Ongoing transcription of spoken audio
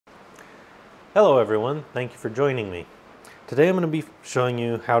Hello everyone, thank you for joining me. Today I'm going to be showing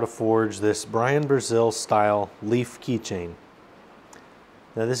you how to forge this Brian Brazeal Style leaf keychain.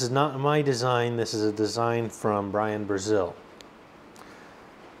 Now this is not my design, this is a design from Brian Brazeal.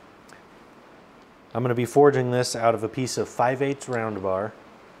 I'm going to be forging this out of a piece of 5/8 round bar.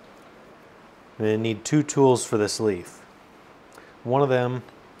 I'm going to need two tools for this leaf. One of them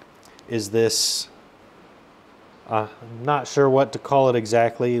is this, I'm not sure what to call it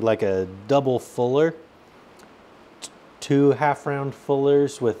exactly, like a double fuller. Two half-round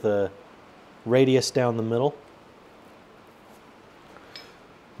fullers with a radius down the middle.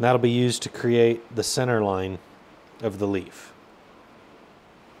 And that'll be used to create the center line of the leaf.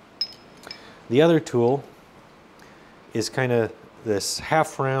 The other tool is kind of this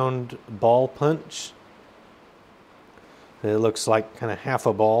half-round ball punch. It looks like kind of half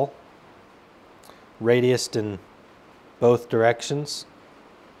a ball, radiused in both directions,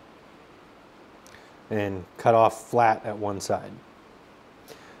 and cut off flat at one side.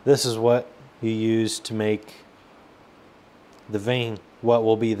 This is what you use to make the vein, what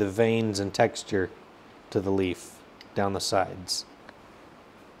will be the veins and texture to the leaf down the sides.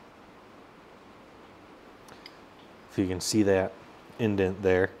 If you can see that indent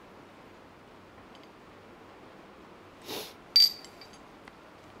there.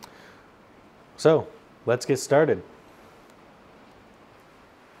 So, let's get started.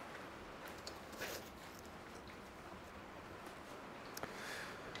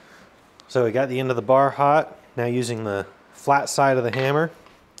 So we got the end of the bar hot. Now using the flat side of the hammer,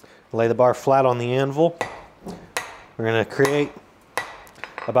 lay the bar flat on the anvil. We're going to create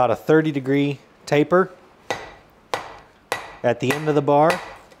about a 30-degree taper at the end of the bar,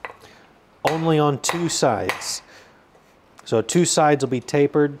 only on two sides. So two sides will be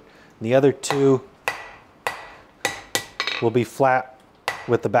tapered, and the other two will be flat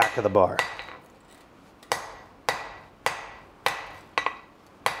with the back of the bar.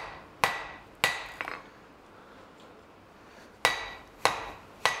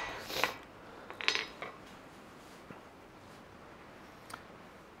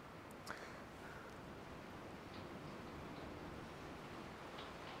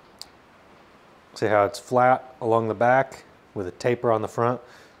 See how it's flat along the back with a taper on the front?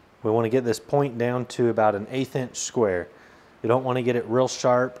 We want to get this point down to about an 1/8 inch square. You don't want to get it real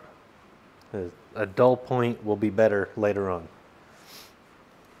sharp. A dull point will be better later on.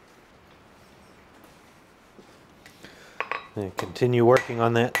 And continue working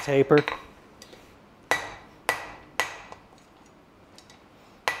on that taper.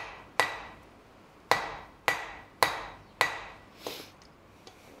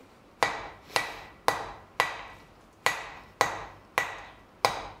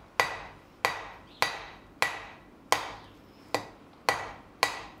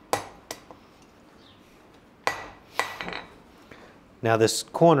 Now this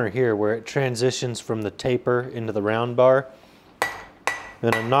corner here where it transitions from the taper into the round bar, I'm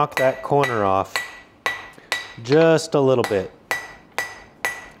going to knock that corner off just a little bit,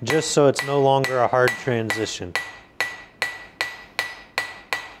 just so it's no longer a hard transition.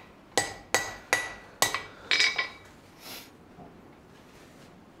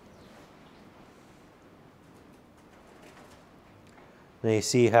 Now you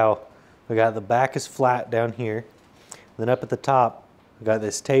see how we got the back is flat down here, then up at the top we got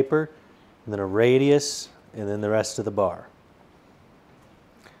this taper, and then a radius, and then the rest of the bar.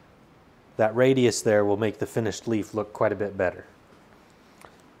 That radius there will make the finished leaf look quite a bit better.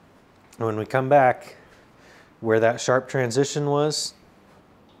 And when we come back, where that sharp transition was,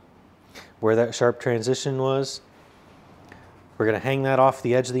 we're going to hang that off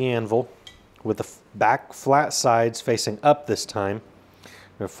the edge of the anvil with the back flat sides facing up this time.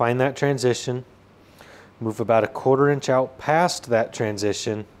 We're going to find that transition, move about a 1/4 inch out past that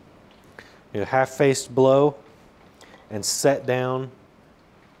transition, half-faced blow, and set down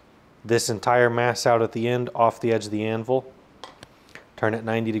this entire mass out at the end off the edge of the anvil. Turn it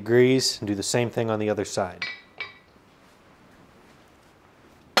 90 degrees and do the same thing on the other side.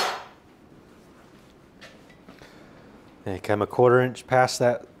 And come a 1/4 inch past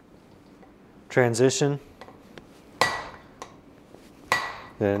that transition.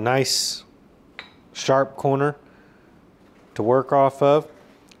 And a nice sharp corner to work off of.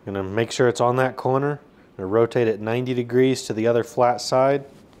 I'm going to make sure it's on that corner. I'm going to rotate it 90 degrees to the other flat side.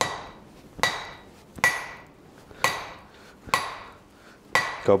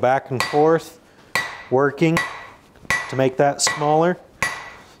 Go back and forth, working to make that smaller.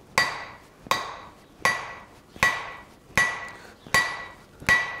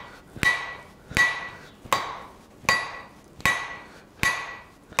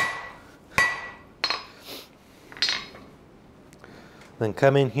 Then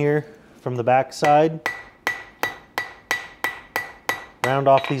come in here from the back side, round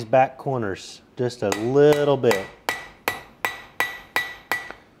off these back corners just a little bit.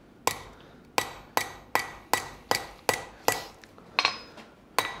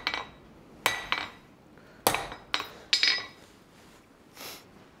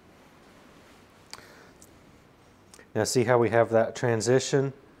 Now see how we have that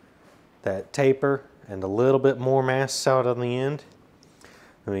transition, that taper, and a little bit more mass out on the end?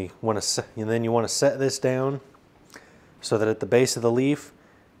 And then you want to set this down so that at the base of the leaf,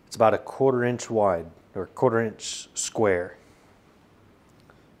 it's about a 1/4 inch wide, or 1/4 inch square.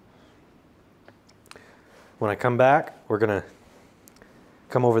 When I come back, we're going to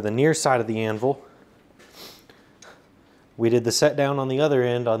come over the near side of the anvil. We did the set down on the other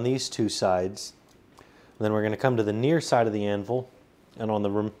end on these two sides. Then we're going to come to the near side of the anvil, and on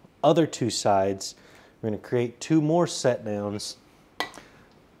the other two sides, we're going to create 2 more set downs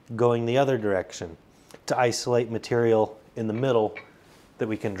going the other direction to isolate material in the middle that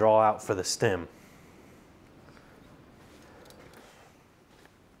we can draw out for the stem.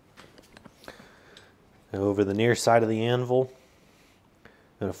 Over the near side of the anvil, I'm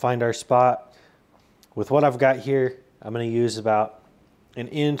going to find our spot. With what I've got here, I'm going to use about an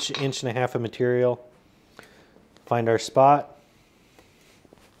inch, inch and a half of material. Find our spot.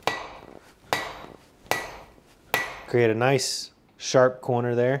 Create a nice sharp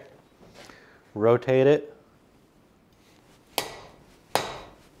corner there. Rotate it.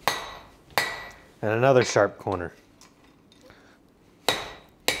 And another sharp corner. Now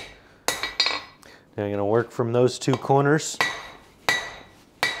I'm going to work from those 2 corners.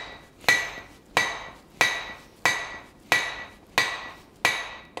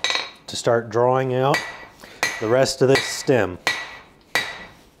 To start drawing out the rest of this stem.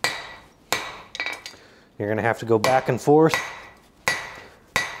 You're going to have to go back and forth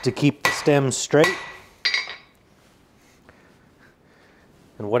to keep the stem straight.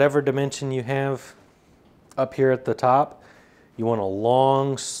 And whatever dimension you have up here at the top, you want a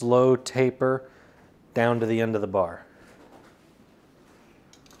long, slow taper down to the end of the bar.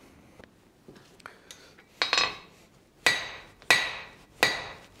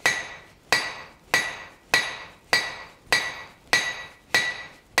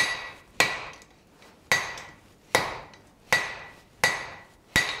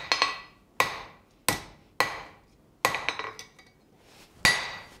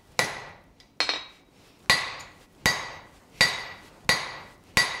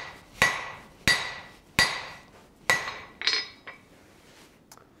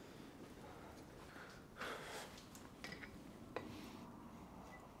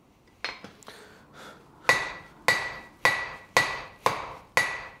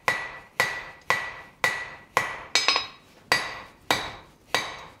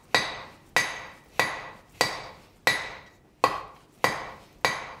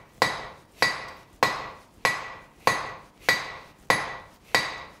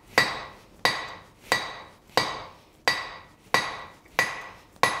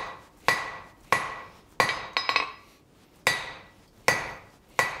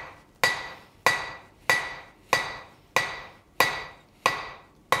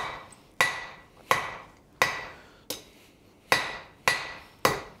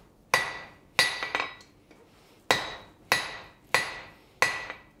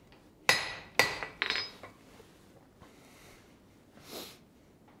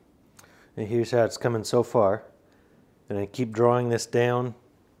 And here's how it's coming so far. And I keep drawing this down,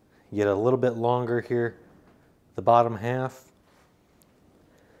 get a little bit longer here, the bottom half.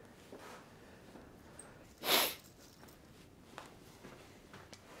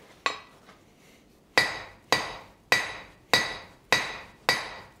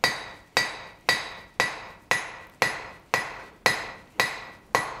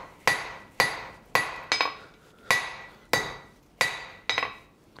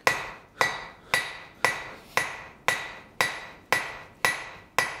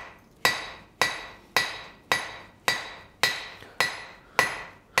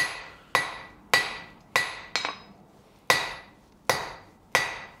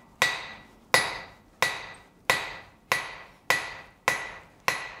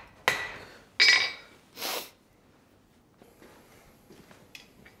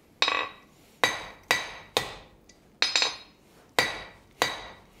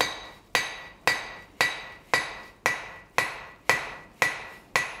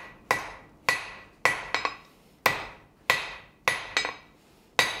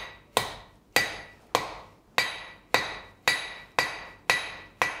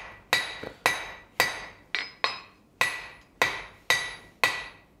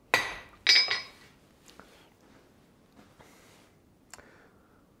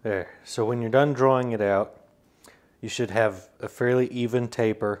 There. So when you're done drawing it out, you should have a fairly even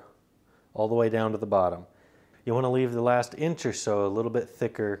taper all the way down to the bottom. You want to leave the last inch or so a little bit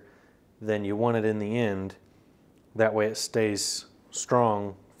thicker than you want it in the end. That way it stays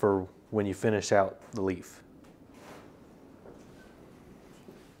strong for when you finish out the leaf.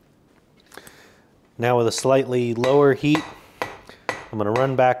 Now with a slightly lower heat, I'm going to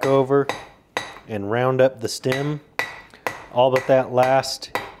run back over and round up the stem, all but that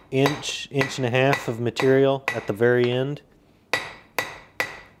last inch and a half of material at the very end.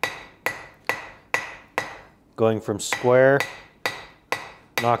 Going from square,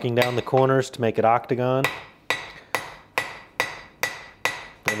 knocking down the corners to make it octagon,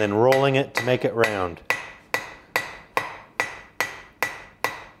 and then rolling it to make it round.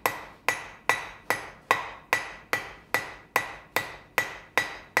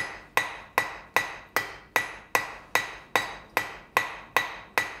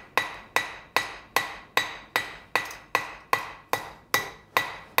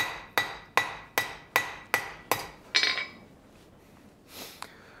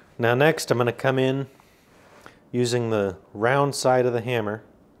 Now next I'm going to come in using the round side of the hammer,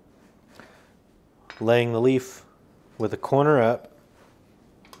 laying the leaf with the corner up.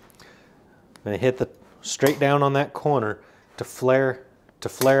 I'm going to hit the straight down on that corner to flare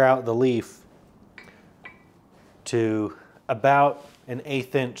out the leaf to about an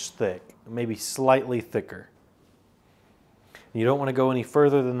 1/8 inch thick, maybe slightly thicker. You don't want to go any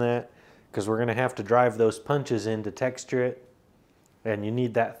further than that because we're going to have to drive those punches in to texture it. And you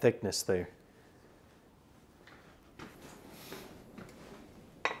need that thickness there.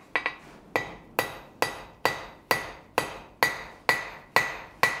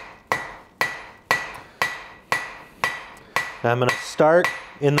 Now I'm going to start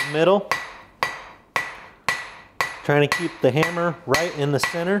in the middle, trying to keep the hammer right in the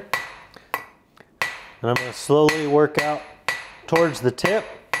center. And I'm going to slowly work out towards the tip.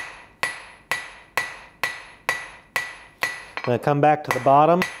 I'm going to come back to the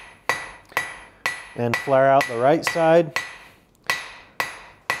bottom and flare out the right side,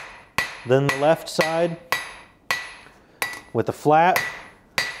 then the left side. With the flat,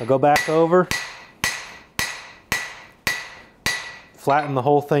 I'll go back over, flatten the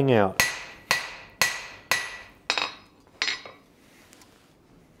whole thing out.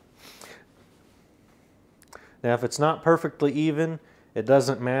 Now if it's not perfectly even, it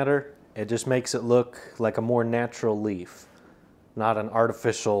doesn't matter. It just makes it look like a more natural leaf, not an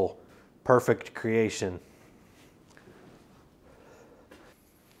artificial, perfect creation.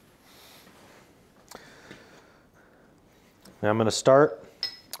 Now I'm going to start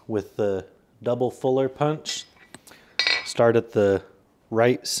with the double fuller punch. Start at the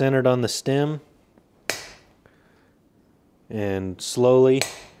right centered on the stem and slowly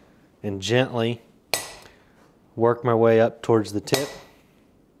and gently work my way up towards the tip.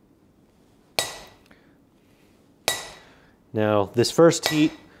 Now this first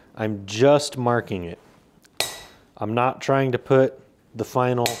heat, I'm just marking it. I'm not trying to put the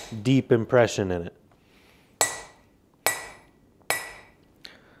final deep impression in it.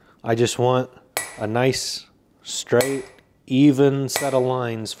 I just want a nice, straight, even set of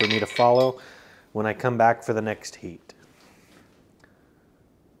lines for me to follow when I come back for the next heat.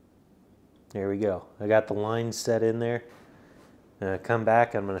 There we go. I got the lines set in there. Come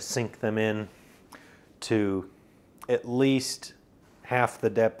back, I'm going to sink them in to at least half the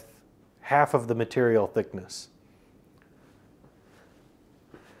depth, half of the material thickness.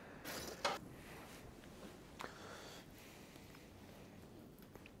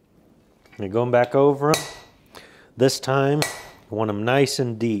 You're going back over them. This time, you want them nice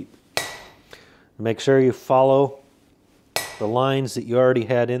and deep. Make sure you follow the lines that you already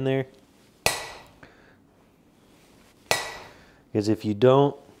had in there. Because if you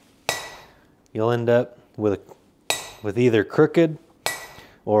don't, you'll end up with either crooked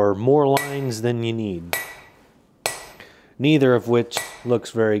or more lines than you need. Neither of which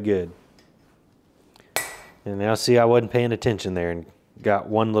looks very good. And now see, I wasn't paying attention there and got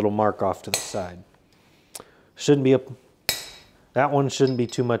one little mark off to the side. That one shouldn't be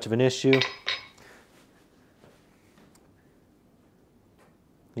too much of an issue.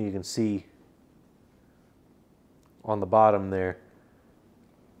 You can see on the bottom there,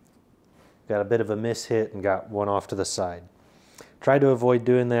 got a bit of a mishit and got one off to the side. Try to avoid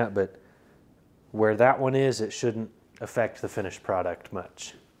doing that, but where that one is, it shouldn't affect the finished product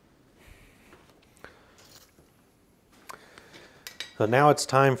much. So now it's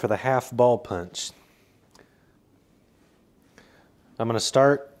time for the half ball punch. I'm going to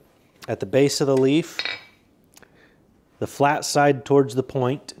start at the base of the leaf the flat side towards the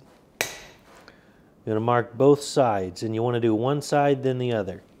point. You're going to mark both sides, and you want to do one side then the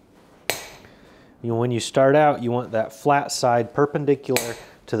other. When you start out, you want that flat side perpendicular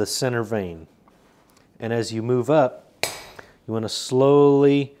to the center vein. And as you move up, you want to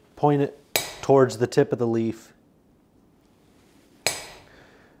slowly point it towards the tip of the leaf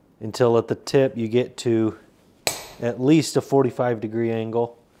until at the tip you get to at least a 45-degree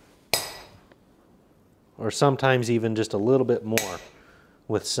angle, or sometimes even just a little bit more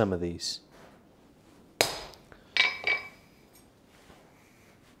with some of these.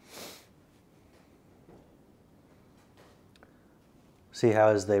 See how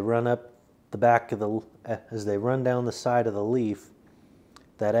as they run up the back of the, as they run down the side of the leaf,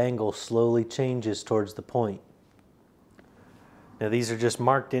 that angle slowly changes towards the point. Now these are just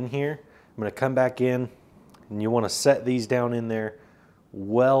marked in here. I'm going to come back in, and you want to set these down in there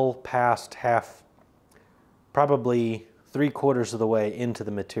well past half, probably 3/4 of the way into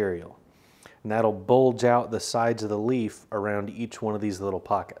the material. And that'll bulge out the sides of the leaf around each one of these little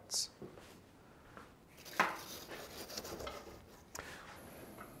pockets.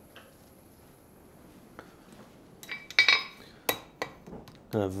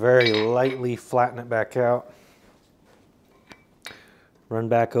 I'm going to very lightly flatten it back out, run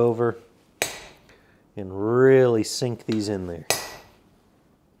back over, and really sink these in there.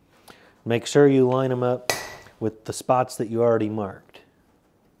 Make sure you line them up with the spots that you already marked.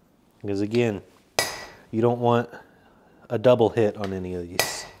 Because again, you don't want a double hit on any of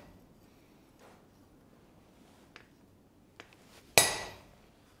these.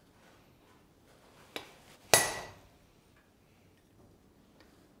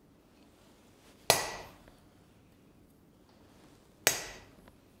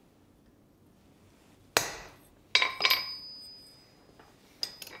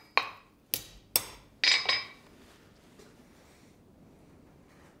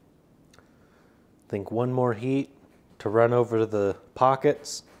 I think one more heat to run over the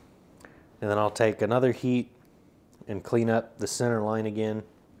pockets, and then I'll take another heat and clean up the center line again,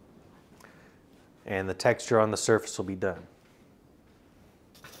 and the texture on the surface will be done.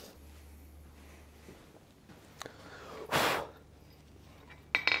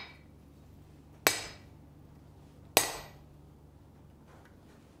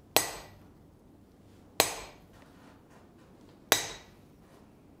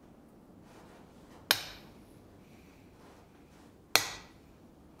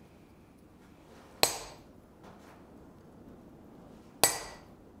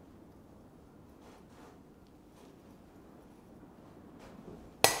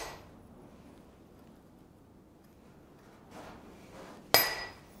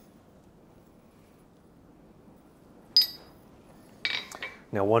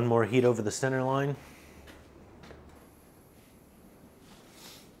 Now one more heat over the center line.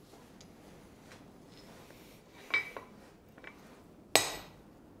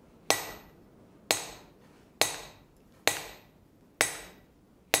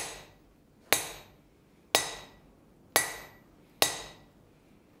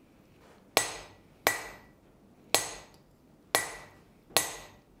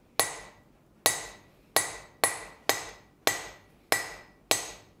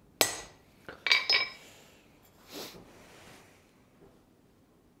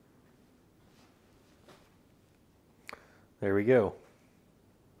 There we go.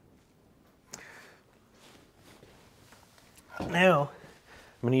 Now,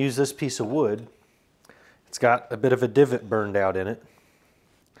 I'm going to use this piece of wood. It's got a bit of a divot burned out in it.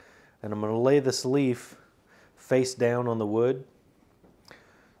 And I'm going to lay this leaf face down on the wood.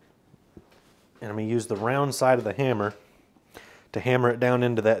 And I'm going to use the round side of the hammer to hammer it down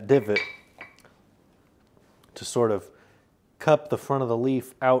into that divot to sort of cup the front of the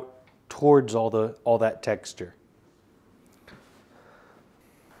leaf out towards all that texture.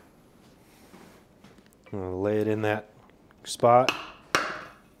 I'm going to lay it in that spot.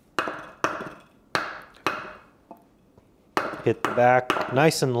 Hit the back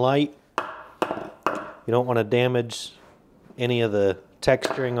nice and light. You don't want to damage any of the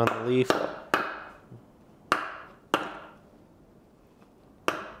texturing on the leaf.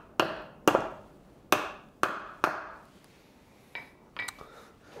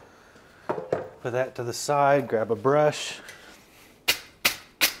 Put that to the side, grab a brush.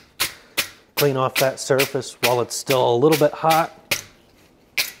 Clean off that surface while it's still a little bit hot.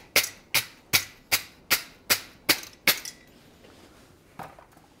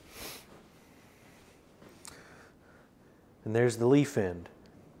 And there's the leaf end.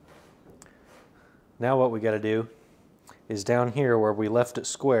 Now what we got to do is down here where we left it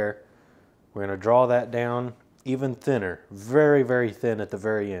square, we're going to draw that down even thinner, very, very thin at the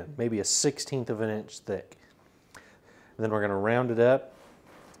very end, maybe a 1/16 of an inch thick. And then we're going to round it up,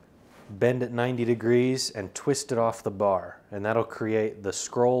 bend it 90 degrees, and twist it off the bar. And that'll create the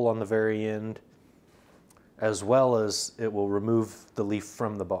scroll on the very end, as well as it will remove the leaf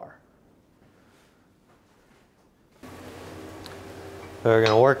from the bar. We're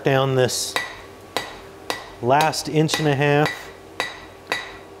going to work down this last 1.5 inches,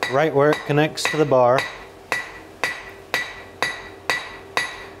 right where it connects to the bar.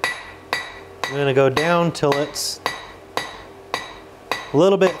 I'm going to go down till it's a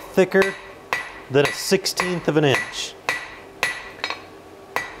little bit thicker than a 1/16 of an inch.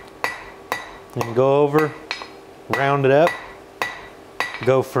 And go over, round it up,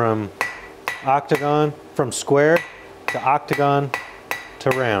 go from square to octagon to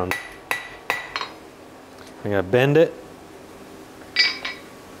round. I'm going to bend it.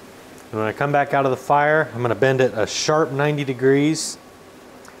 And when I come back out of the fire, I'm going to bend it a sharp 90 degrees.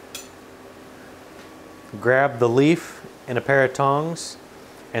 Grab the leaf in a pair of tongs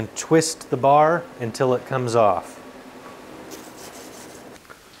and twist the bar until it comes off.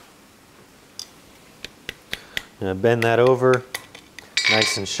 I'm going to bend that over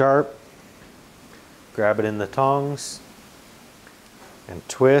nice and sharp. Grab it in the tongs and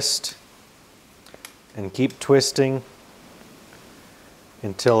twist, and keep twisting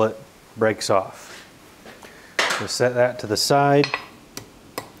until it breaks off. We'll set that to the side.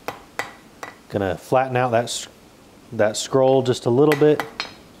 Gonna flatten out that scroll just a little bit.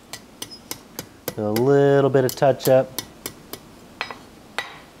 A little bit of touch up.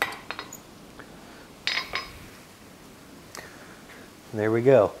 There we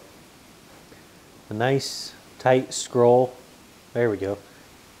go. A nice tight scroll. There we go.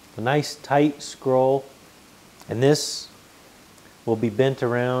 A nice tight scroll. And this will be bent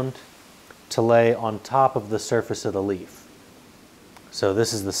around to lay on top of the surface of the leaf. So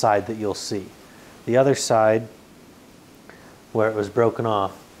this is the side that you'll see. The other side, where it was broken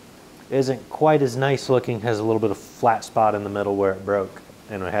off, isn't quite as nice looking, has a little bit of flat spot in the middle where it broke,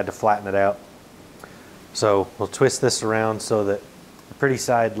 and I had to flatten it out. So we'll twist this around so that the pretty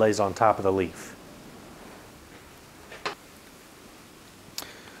side lays on top of the leaf.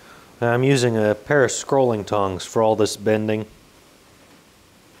 Now I'm using a pair of scrolling tongs for all this bending.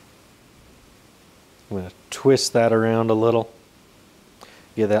 I'm going to twist that around a little,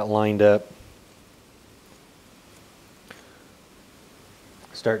 get that lined up.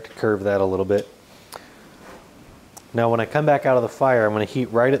 Start to curve that a little bit. Now when I come back out of the fire, I'm going to heat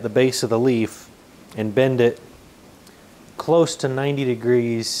right at the base of the leaf and bend it close to 90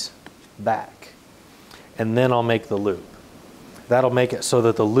 degrees back. And then I'll make the loop. That'll make it so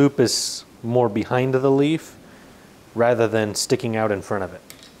that the loop is more behind the leaf rather than sticking out in front of it.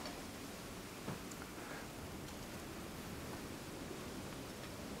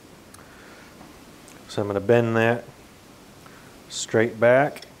 So I'm going to bend that straight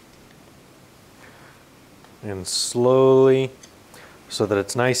back and slowly, so that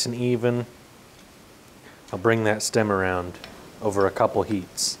it's nice and even, I'll bring that stem around over a couple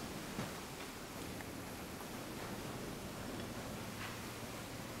heats.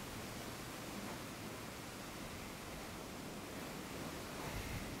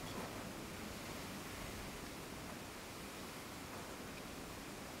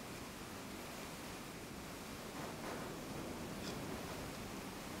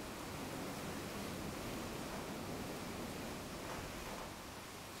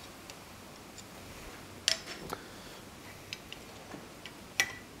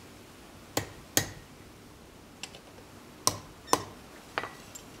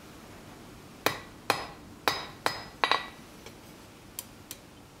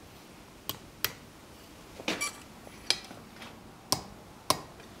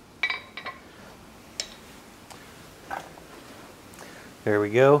 There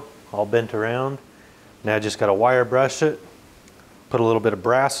we go, all bent around. Now I just got to wire brush it, put a little bit of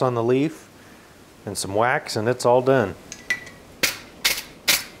brass on the leaf and some wax, and it's all done.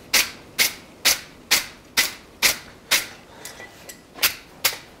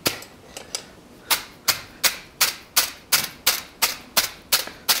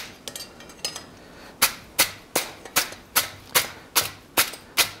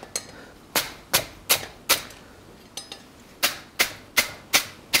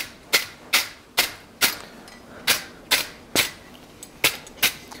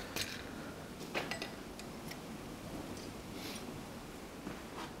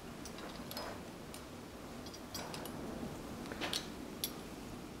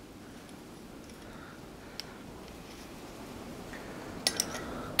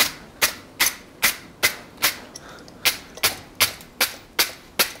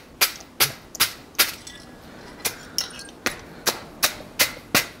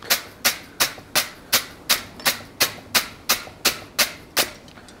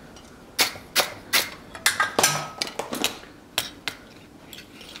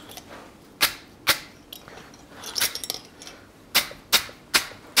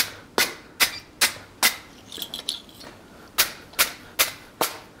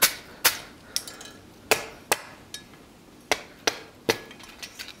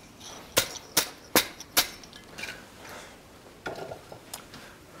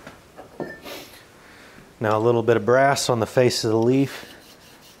 Now a little bit of brass on the face of the leaf.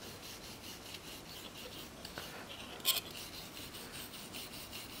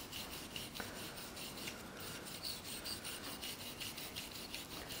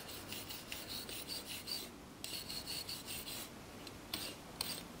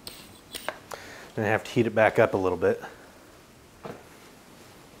 And I have to heat it back up a little bit.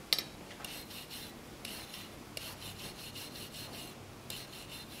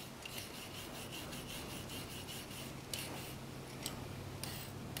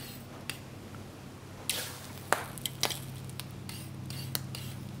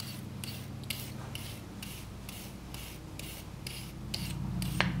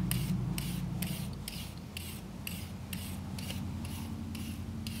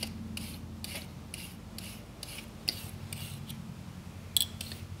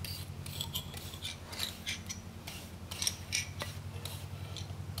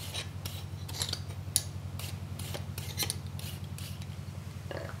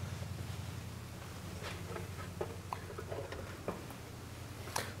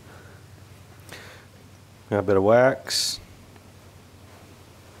 Got a bit of wax.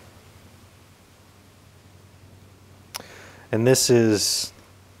 And this is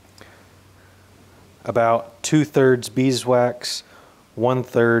about 2/3 beeswax,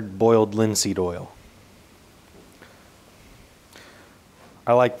 1/3 boiled linseed oil.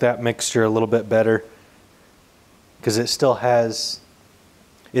 I like that mixture a little bit better because it still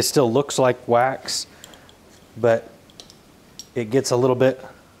looks like wax, but it gets a little bit,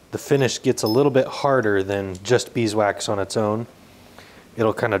 the finish gets a little bit harder than just beeswax on its own.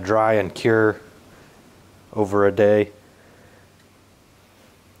 It'll kind of dry and cure over a day.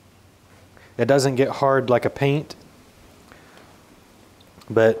 It doesn't get hard like a paint,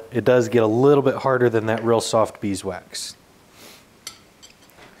 but it does get a little bit harder than that real soft beeswax.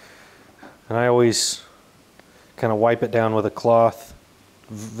 And I always kind of wipe it down with a cloth,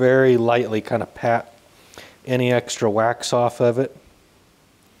 very lightly kind of pat any extra wax off of it.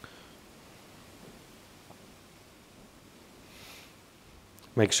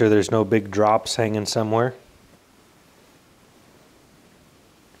 Make sure there's no big drops hanging somewhere.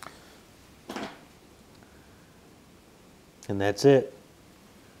 And that's it.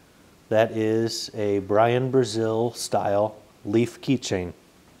 That is a Brian Brazeal Style leaf keychain.